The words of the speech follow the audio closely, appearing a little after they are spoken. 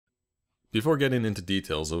Before getting into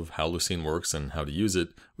details of how Lucene works and how to use it,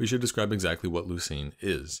 we should describe exactly what Lucene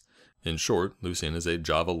is. In short, Lucene is a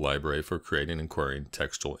Java library for creating and querying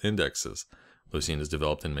textual indexes. Lucene is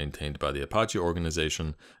developed and maintained by the Apache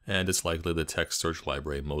organization, and it's likely the text search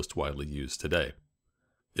library most widely used today.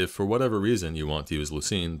 If for whatever reason you want to use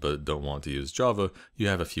Lucene but don't want to use Java, you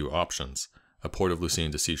have a few options. A port of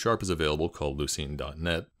Lucene to C# is available called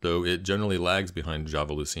lucene.net, though it generally lags behind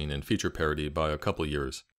Java Lucene in feature parity by a couple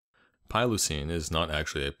years. PyLucene is not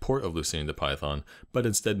actually a port of Lucene to Python, but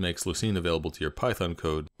instead makes Lucene available to your Python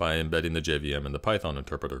code by embedding the JVM in the Python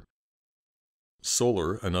interpreter.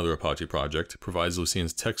 Solar, another Apache project, provides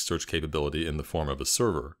Lucene's text search capability in the form of a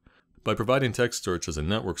server. By providing text search as a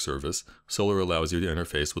network service, Solar allows you to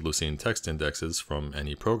interface with Lucene text indexes from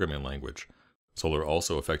any programming language. Solar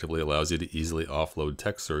also effectively allows you to easily offload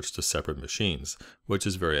text search to separate machines, which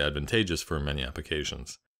is very advantageous for many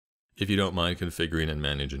applications. If you don't mind configuring and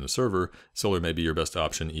managing a server, Solar may be your best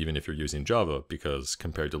option even if you're using Java, because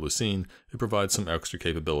compared to Lucene, it provides some extra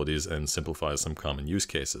capabilities and simplifies some common use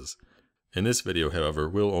cases. In this video, however,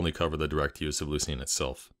 we'll only cover the direct use of Lucene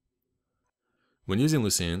itself. When using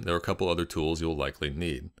Lucene, there are a couple other tools you'll likely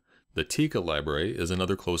need. The Tika library is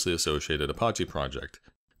another closely associated Apache project.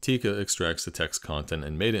 Tika extracts the text content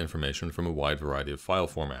and meta information from a wide variety of file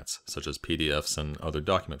formats, such as PDFs and other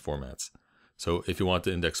document formats. So if you want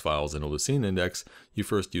to index files in a Lucene index, you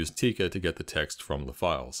first use Tika to get the text from the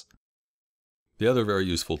files. The other very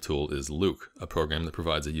useful tool is Luke, a program that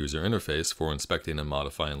provides a user interface for inspecting and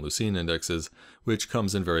modifying Lucene indexes, which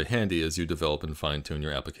comes in very handy as you develop and fine-tune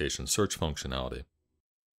your application search functionality.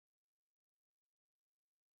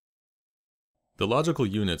 The logical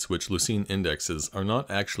units which Lucene indexes are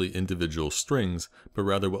not actually individual strings, but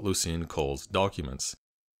rather what Lucene calls documents.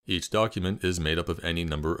 Each document is made up of any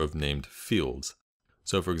number of named fields.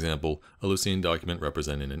 So for example, a Lucene document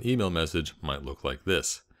representing an email message might look like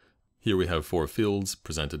this. Here we have 4 fields,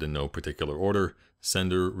 presented in no particular order: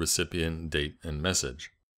 sender, recipient, date, and message.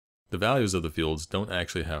 The values of the fields don't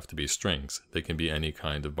actually have to be strings, they can be any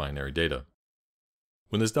kind of binary data.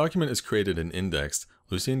 When this document is created and indexed,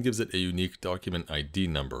 Lucene gives it a unique document ID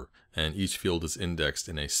number, and each field is indexed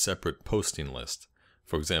in a separate posting list.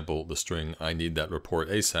 For example, the string "I need that report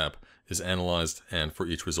ASAP" is analyzed, and for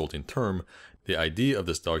each resulting term, the ID of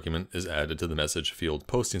this document is added to the message field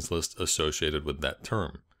postings list associated with that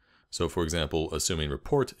term. So for example, assuming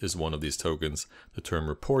report is one of these tokens, the term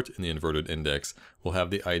report in the inverted index will have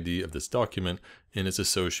the ID of this document in its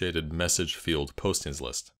associated message field postings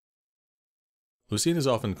list. Lucene is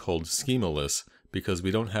often called schemaless because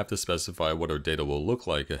we don't have to specify what our data will look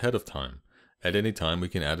like ahead of time. At any time, we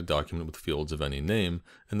can add a document with fields of any name,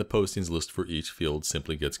 and the postings list for each field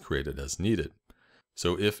simply gets created as needed.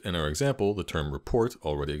 So if, in our example, the term report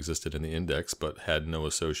already existed in the index but had no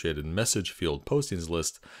associated message field postings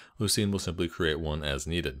list, Lucene will simply create one as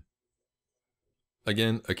needed.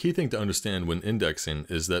 Again, a key thing to understand when indexing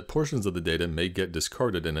is that portions of the data may get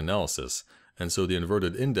discarded in analysis, and so the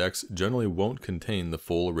inverted index generally won't contain the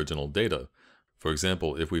full original data. For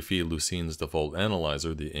example, if we feed Lucene's default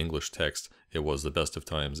analyzer the English text "it was the best of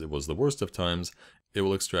times, it was the worst of times," it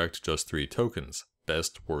will extract just 3 tokens: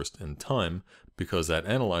 best, worst, and time, because that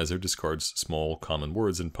analyzer discards small common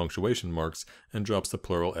words and punctuation marks and drops the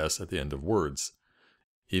plural s at the end of words.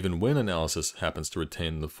 Even when analysis happens to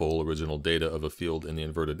retain the full original data of a field in the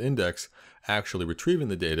inverted index, actually retrieving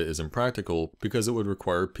the data is impractical because it would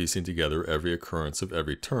require piecing together every occurrence of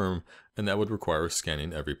every term, and that would require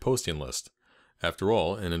scanning every posting list. After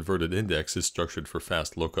all, an inverted index is structured for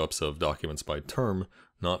fast lookups of documents by term,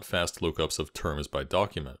 not fast lookups of terms by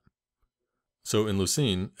document. So in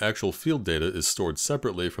Lucene, actual field data is stored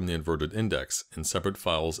separately from the inverted index in separate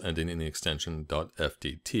files ending in the extension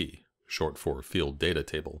 .fdt, short for field data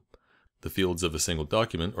table. The fields of a single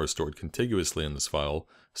document are stored contiguously in this file,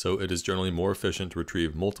 so it is generally more efficient to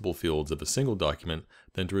retrieve multiple fields of a single document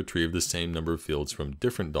than to retrieve the same number of fields from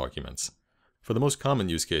different documents. For the most common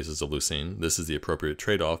use cases of Lucene, this is the appropriate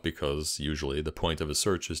trade-off because usually the point of a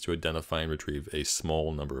search is to identify and retrieve a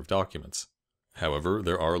small number of documents. However,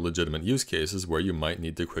 there are legitimate use cases where you might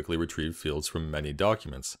need to quickly retrieve fields from many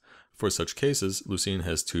documents. For such cases, Lucene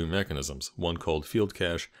has 2 mechanisms, one called field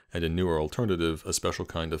cache, and a newer alternative, a special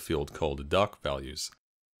kind of field called doc values.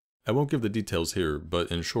 I won't give the details here,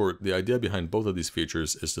 but in short, the idea behind both of these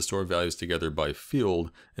features is to store values together by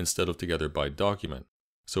field instead of together by document.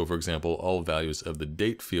 So for example, all values of the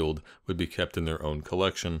date field would be kept in their own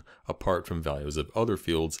collection, apart from values of other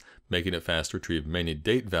fields, making it fast to retrieve many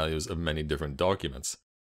date values of many different documents.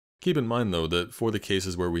 Keep in mind though that for the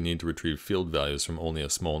cases where we need to retrieve field values from only a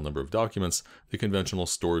small number of documents, the conventional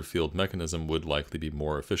stored field mechanism would likely be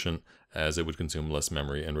more efficient, as it would consume less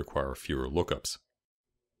memory and require fewer lookups.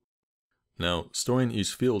 Now, storing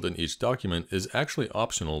each field in each document is actually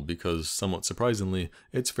optional because, somewhat surprisingly,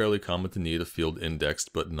 it's fairly common to need a field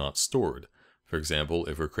indexed but not stored. For example,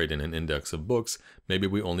 if we're creating an index of books, maybe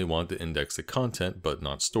we only want to index the content but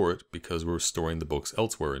not store it because we're storing the books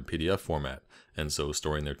elsewhere in PDF format, and so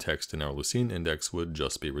storing their text in our Lucene index would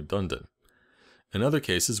just be redundant. In other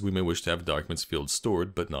cases, we may wish to have documents fields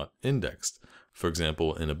stored but not indexed. For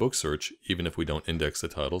example, in a book search, even if we don't index the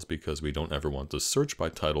titles because we don't ever want to search by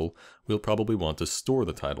title, we'll probably want to store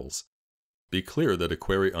the titles. Be clear that a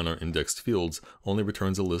query on our indexed fields only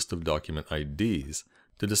returns a list of document IDs.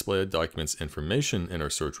 To display a document's information in our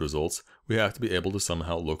search results, we have to be able to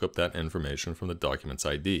somehow look up that information from the document's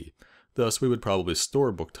ID. Thus, we would probably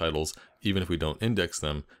store book titles even if we don't index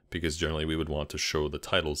them, because generally we would want to show the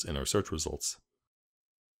titles in our search results.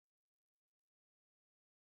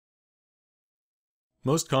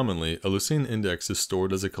 Most commonly, a Lucene index is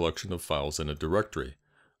stored as a collection of files in a directory.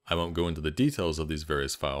 I won't go into the details of these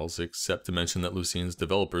various files, except to mention that Lucene's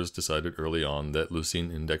developers decided early on that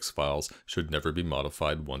Lucene index files should never be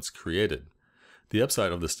modified once created. The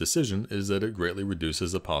upside of this decision is that it greatly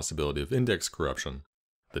reduces the possibility of index corruption.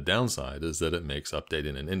 The downside is that it makes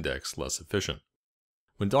updating an index less efficient.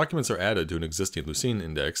 When documents are added to an existing Lucene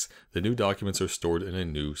index, the new documents are stored in a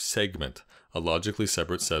new segment, a logically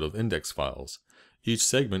separate set of index files. Each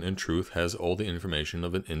segment, in truth, has all the information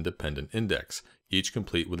of an independent index, each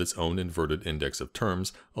complete with its own inverted index of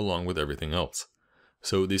terms, along with everything else.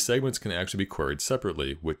 So these segments can actually be queried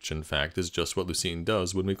separately, which in fact is just what Lucene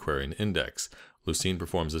does when we query an index. Lucene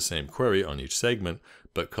performs the same query on each segment,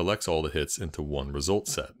 but collects all the hits into one result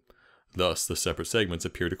set. Thus, the separate segments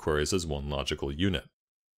appear to queries as one logical unit.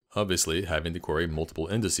 Obviously, having to query multiple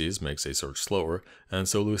indices makes a search slower, and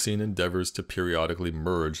so Lucene endeavors to periodically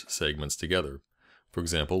merge segments together. For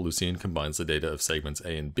example, Lucene combines the data of segments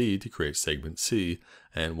A and B to create segment C,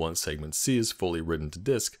 and once segment C is fully written to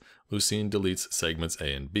disk, Lucene deletes segments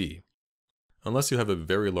A and B. Unless you have a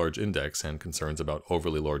very large index and concerns about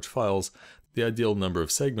overly large files, the ideal number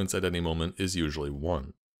of segments at any moment is usually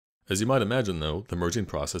 1. As you might imagine though, the merging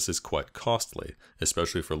process is quite costly,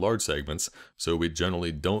 especially for large segments, so we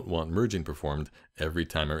generally don't want merging performed every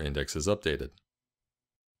time our index is updated.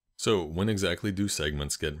 So when exactly do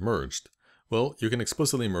segments get merged? Well, you can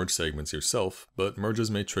explicitly merge segments yourself, but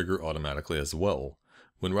merges may trigger automatically as well.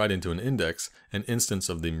 When writing to an index, an instance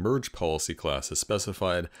of the merge policy class is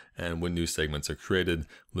specified, and when new segments are created,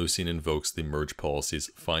 Lucene invokes the merge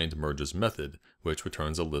policy's findMerges method, which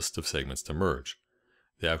returns a list of segments to merge.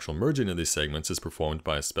 The actual merging of these segments is performed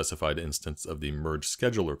by a specified instance of the merge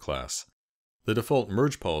scheduler class. The default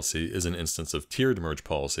merge policy is an instance of tiered merge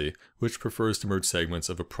policy, which prefers to merge segments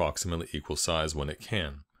of approximately equal size when it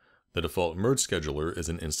can. The default merge scheduler is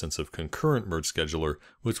an instance of concurrent merge scheduler,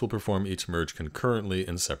 which will perform each merge concurrently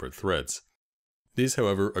in separate threads. These,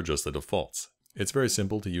 however, are just the defaults. It's very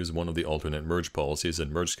simple to use one of the alternate merge policies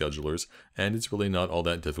in merge schedulers, and it's really not all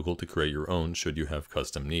that difficult to create your own should you have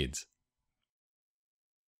custom needs.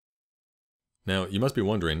 Now, you must be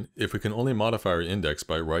wondering, if we can only modify our index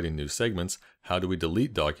by writing new segments, how do we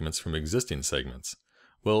delete documents from existing segments?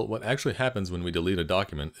 Well, what actually happens when we delete a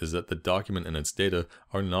document is that the document and its data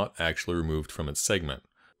are not actually removed from its segment.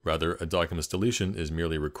 Rather, a document's deletion is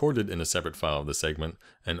merely recorded in a separate file of the segment,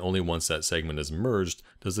 and only once that segment is merged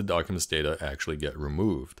does the document's data actually get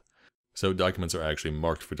removed. So documents are actually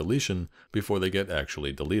marked for deletion before they get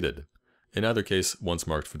actually deleted. In either case, once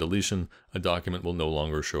marked for deletion, a document will no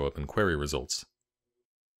longer show up in query results.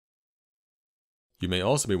 You may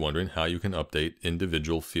also be wondering how you can update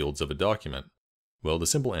individual fields of a document. Well, the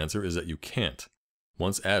simple answer is that you can't.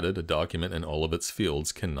 Once added, a document and all of its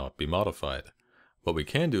fields cannot be modified. What we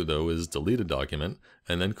can do, though, is delete a document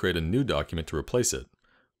and then create a new document to replace it.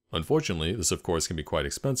 Unfortunately, this of course can be quite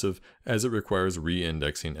expensive, as it requires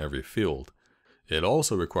re-indexing every field. It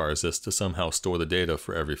also requires us to somehow store the data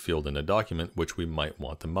for every field in a document which we might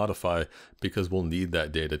want to modify, because we'll need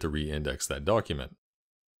that data to re-index that document.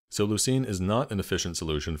 So Lucene is not an efficient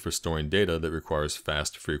solution for storing data that requires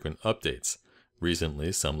fast, frequent updates.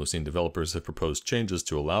 Recently, some Lucene developers have proposed changes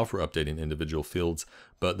to allow for updating individual fields,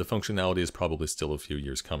 but the functionality is probably still a few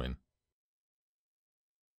years coming.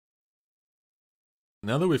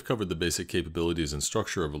 Now that we've covered the basic capabilities and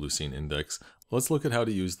structure of a Lucene index, let's look at how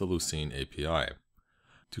to use the Lucene API.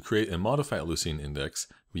 To create and modify a Lucene index,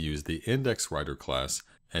 we use the IndexWriter class,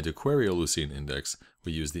 and to query a Lucene index,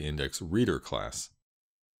 we use the IndexReader class.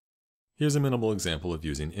 Here's a minimal example of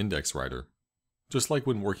using IndexWriter. Just like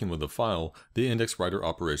when working with a file, the index writer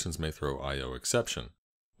operations may throw I/O exception.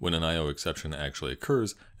 When an I/O exception actually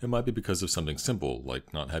occurs, it might be because of something simple,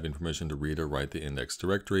 like not having permission to read or write the index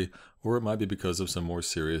directory, or it might be because of some more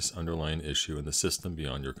serious underlying issue in the system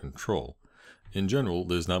beyond your control. In general,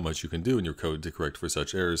 there's not much you can do in your code to correct for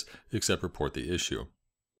such errors, except report the issue.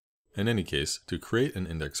 In any case, to create an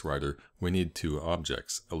index writer, we need two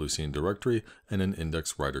objects, a Lucene directory and an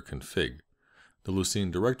index writer config. The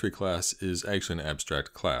Lucene directory class is actually an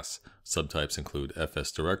abstract class. Subtypes include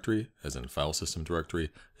fs directory, as in file system directory,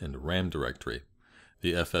 and RAM directory.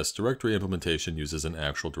 The fs directory implementation uses an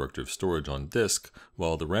actual directory of storage on disk,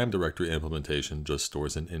 while the RAM directory implementation just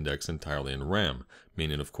stores an index entirely in RAM,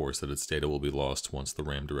 meaning of course that its data will be lost once the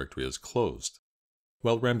RAM directory is closed.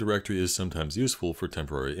 While RAM directory is sometimes useful for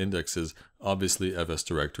temporary indexes, obviously fs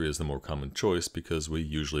directory is the more common choice because we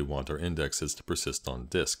usually want our indexes to persist on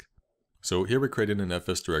disk. So here we created an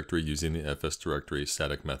fs directory using the fs directory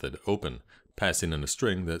static method open, passing in a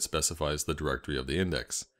string that specifies the directory of the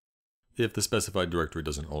index. If the specified directory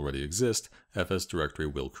doesn't already exist, fs directory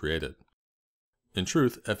will create it. In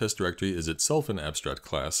truth, fs directory is itself an abstract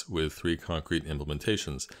class with three concrete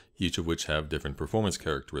implementations, each of which have different performance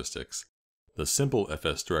characteristics. The simple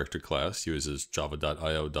fs directory class uses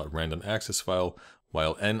java.io.randomaccess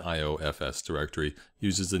while NIOFS directory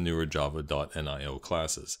uses the newer java.nio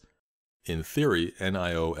classes. In theory,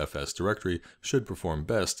 NIOFS directory should perform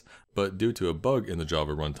best, but due to a bug in the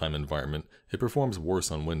Java runtime environment, it performs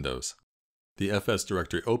worse on Windows. The fs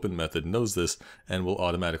directory open method knows this and will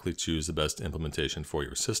automatically choose the best implementation for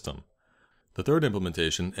your system. The third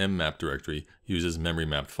implementation, mmap directory, uses memory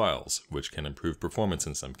mapped files, which can improve performance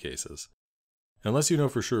in some cases. Unless you know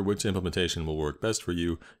for sure which implementation will work best for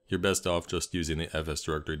you, you're best off just using the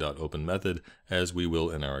fsdirectory.open method, as we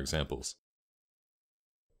will in our examples.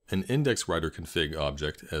 An index writer config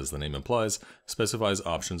object, as the name implies, specifies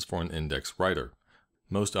options for an index writer.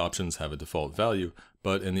 Most options have a default value,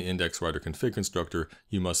 but in the index writer config constructor,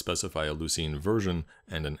 you must specify a Lucene version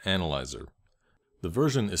and an analyzer. The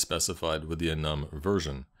version is specified with the enum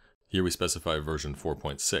version. Here we specify version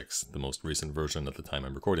 4.6, the most recent version at the time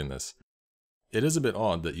I'm recording this. It is a bit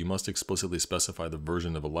odd that you must explicitly specify the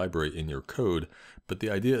version of a library in your code, but the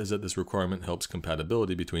idea is that this requirement helps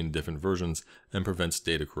compatibility between different versions and prevents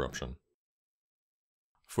data corruption.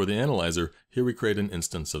 For the analyzer, here we create an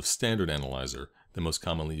instance of standard analyzer, the most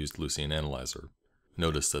commonly used Lucene analyzer.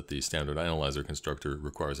 Notice that the standard analyzer constructor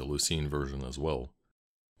requires a Lucene version as well.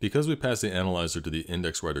 Because we pass the analyzer to the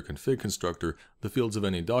index writer config constructor, the fields of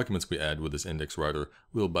any documents we add with this index writer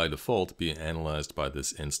will by default be analyzed by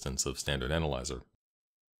this instance of standard analyzer.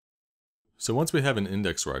 So once we have an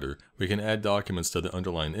index writer, we can add documents to the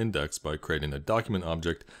underlying index by creating a document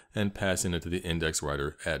object and passing it to the index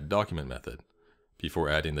writer addDocument method. Before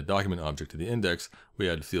adding the document object to the index, we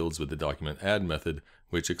add fields with the document add method,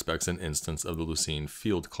 which expects an instance of the Lucene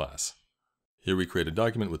field class. Here we create a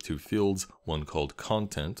document with two fields, one called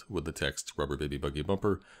content with the text Rubber Baby Buggy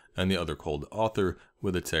Bumper, and the other called author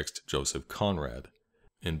with the text Joseph Conrad.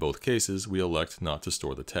 In both cases, we elect not to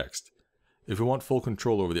store the text. If we want full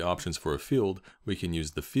control over the options for a field, we can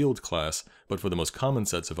use the field class, but for the most common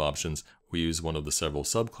sets of options, we use one of the several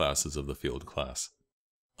subclasses of the field class.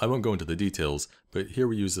 I won't go into the details, but here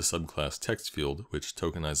we use the subclass text field, which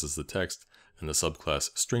tokenizes the text, and the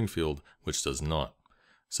subclass string field, which does not.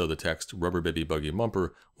 So the text Rubber Baby Buggy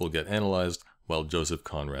Bumper will get analyzed, while Joseph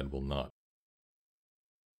Conrad will not.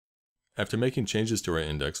 After making changes to our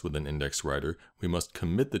index with an index writer, we must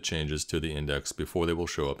commit the changes to the index before they will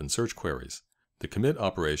show up in search queries. The commit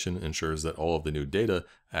operation ensures that all of the new data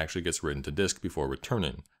actually gets written to disk before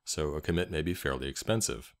returning, so a commit may be fairly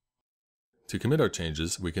expensive. To commit our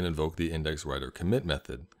changes, we can invoke the index writer commit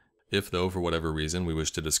method. If though, for whatever reason, we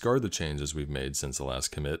wish to discard the changes we've made since the last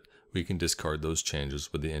commit, we can discard those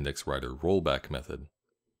changes with the index writer rollback method.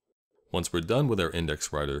 Once we're done with our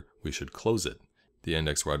index writer, we should close it. The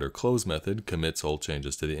index writer close method commits all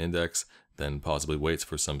changes to the index, then possibly waits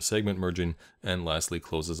for some segment merging, and lastly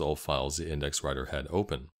closes all files the index writer had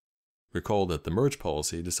open. Recall that the merge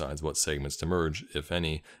policy decides what segments to merge, if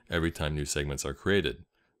any, every time new segments are created.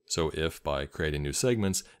 So if, by creating new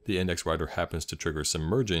segments, the index writer happens to trigger some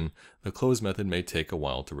merging, the close method may take a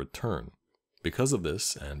while to return. Because of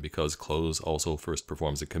this, and because close also first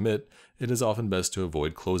performs a commit, it is often best to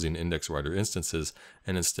avoid closing index writer instances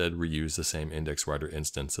and instead reuse the same index writer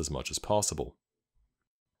instance as much as possible.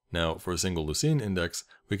 Now, for a single Lucene index,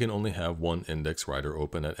 we can only have one index writer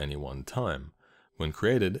open at any one time. When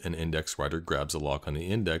created, an index writer grabs a lock on the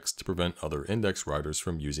index to prevent other index writers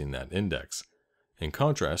from using that index. In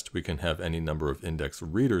contrast, we can have any number of index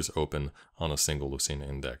readers open on a single Lucene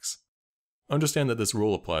index. Understand that this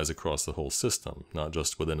rule applies across the whole system, not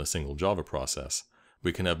just within a single Java process.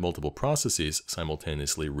 We can have multiple processes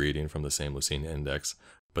simultaneously reading from the same Lucene index,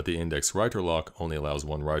 but the index writer lock only allows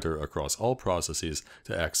one writer across all processes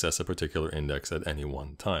to access a particular index at any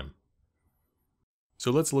one time.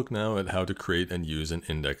 So let's look now at how to create and use an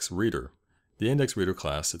index reader. The index reader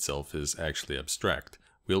class itself is actually abstract.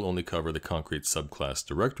 We'll only cover the concrete subclass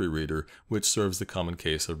directory reader, which serves the common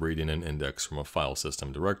case of reading an index from a file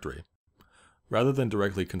system directory. Rather than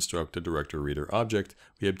directly construct a directory reader object,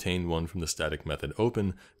 we obtain one from the static method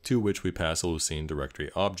open, to which we pass a Lucene directory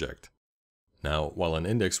object. Now, while an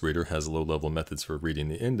index reader has low-level methods for reading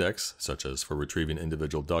the index, such as for retrieving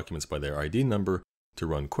individual documents by their ID number, to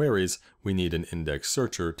run queries, we need an index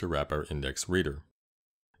searcher to wrap our index reader.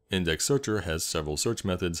 Index searcher has several search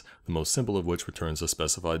methods, the most simple of which returns a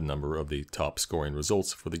specified number of the top scoring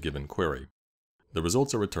results for the given query. The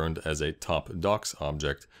results are returned as a top docs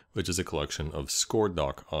object, which is a collection of score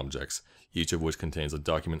doc objects, each of which contains a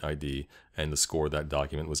document ID and the score that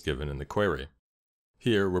document was given in the query.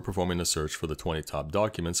 Here, we're performing a search for the 20 top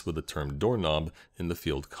documents with the term doorknob in the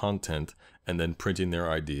field content, and then printing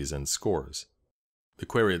their IDs and scores. The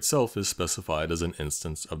query itself is specified as an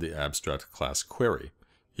instance of the abstract class query.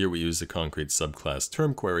 Here we use the concrete subclass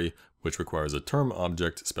term query, which requires a term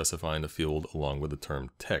object specifying a field along with the term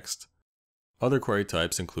text. Other query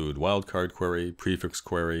types include wildcard query, prefix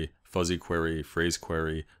query, fuzzy query, phrase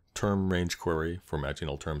query, term range query for matching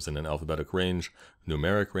all terms in an alphabetic range,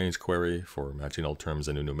 numeric range query for matching all terms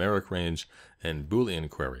in a numeric range, and Boolean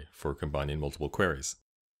query for combining multiple queries.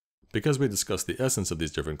 Because we discussed the essence of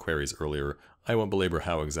these different queries earlier, I won't belabor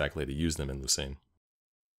how exactly to use them in Lucene.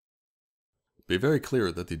 Be very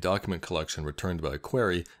clear that the document collection returned by a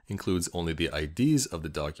query includes only the IDs of the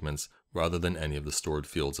documents rather than any of the stored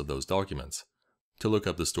fields of those documents. To look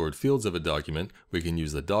up the stored fields of a document, we can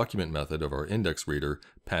use the document method of our index reader,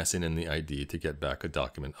 passing in the ID to get back a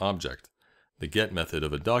document object. The get method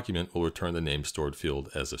of a document will return the name stored field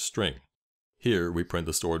as a string. Here, we print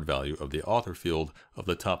the stored value of the author field of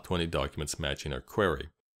the top 20 documents matching our query.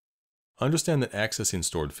 Understand that accessing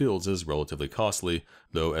stored fields is relatively costly,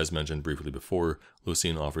 though as mentioned briefly before,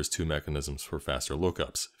 Lucene offers two mechanisms for faster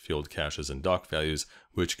lookups, field caches and doc values,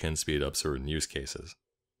 which can speed up certain use cases.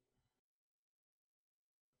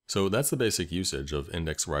 So that's the basic usage of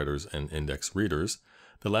index writers and index readers.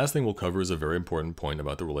 The last thing we'll cover is a very important point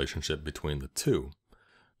about the relationship between the two.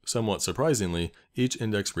 Somewhat surprisingly, each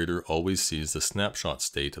index reader always sees the snapshot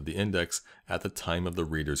state of the index at the time of the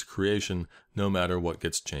reader's creation, no matter what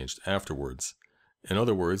gets changed afterwards. In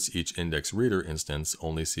other words, each index reader instance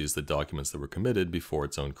only sees the documents that were committed before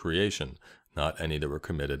its own creation, not any that were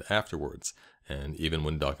committed afterwards. And even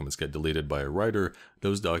when documents get deleted by a writer,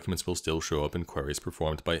 those documents will still show up in queries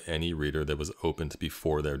performed by any reader that was opened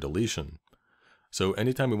before their deletion. So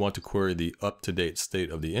anytime we want to query the up-to-date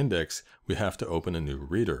state of the index, we have to open a new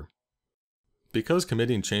reader. Because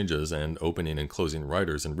committing changes and opening and closing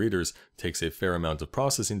writers and readers takes a fair amount of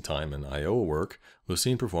processing time and I/O work,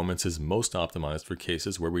 Lucene performance is most optimized for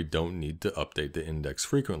cases where we don't need to update the index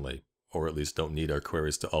frequently, or at least don't need our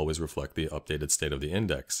queries to always reflect the updated state of the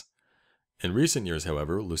index. In recent years,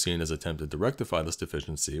 however, Lucene has attempted to rectify this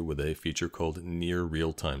deficiency with a feature called near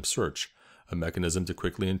real-time search, a mechanism to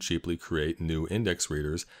quickly and cheaply create new index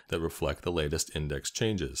readers that reflect the latest index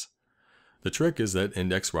changes. The trick is that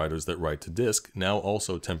index writers that write to disk now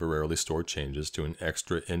also temporarily store changes to an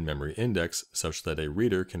extra in-memory index such that a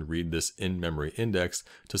reader can read this in-memory index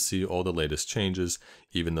to see all the latest changes,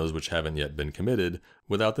 even those which haven't yet been committed,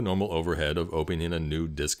 without the normal overhead of opening a new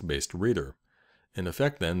disk-based reader. In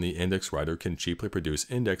effect then, the index writer can cheaply produce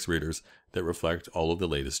index readers that reflect all of the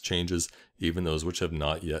latest changes, even those which have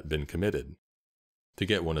not yet been committed. To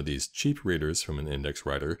get one of these cheap readers from an index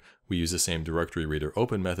writer, we use the same directory reader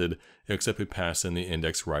open method, except we pass in the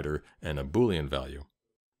index writer and a Boolean value.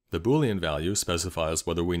 The Boolean value specifies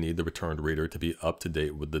whether we need the returned reader to be up to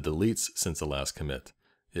date with the deletes since the last commit.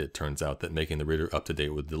 It turns out that making the reader up to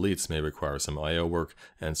date with deletes may require some I/O work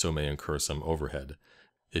and so may incur some overhead.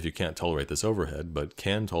 If you can't tolerate this overhead, but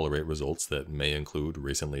can tolerate results that may include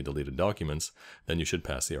recently deleted documents, then you should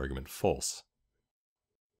pass the argument false.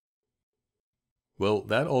 Well,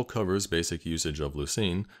 that all covers basic usage of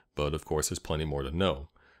Lucene, but of course there's plenty more to know.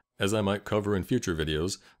 As I might cover in future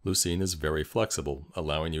videos, Lucene is very flexible,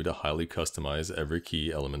 allowing you to highly customize every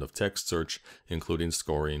key element of text search, including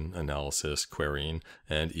scoring, analysis, querying,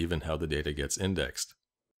 and even how the data gets indexed.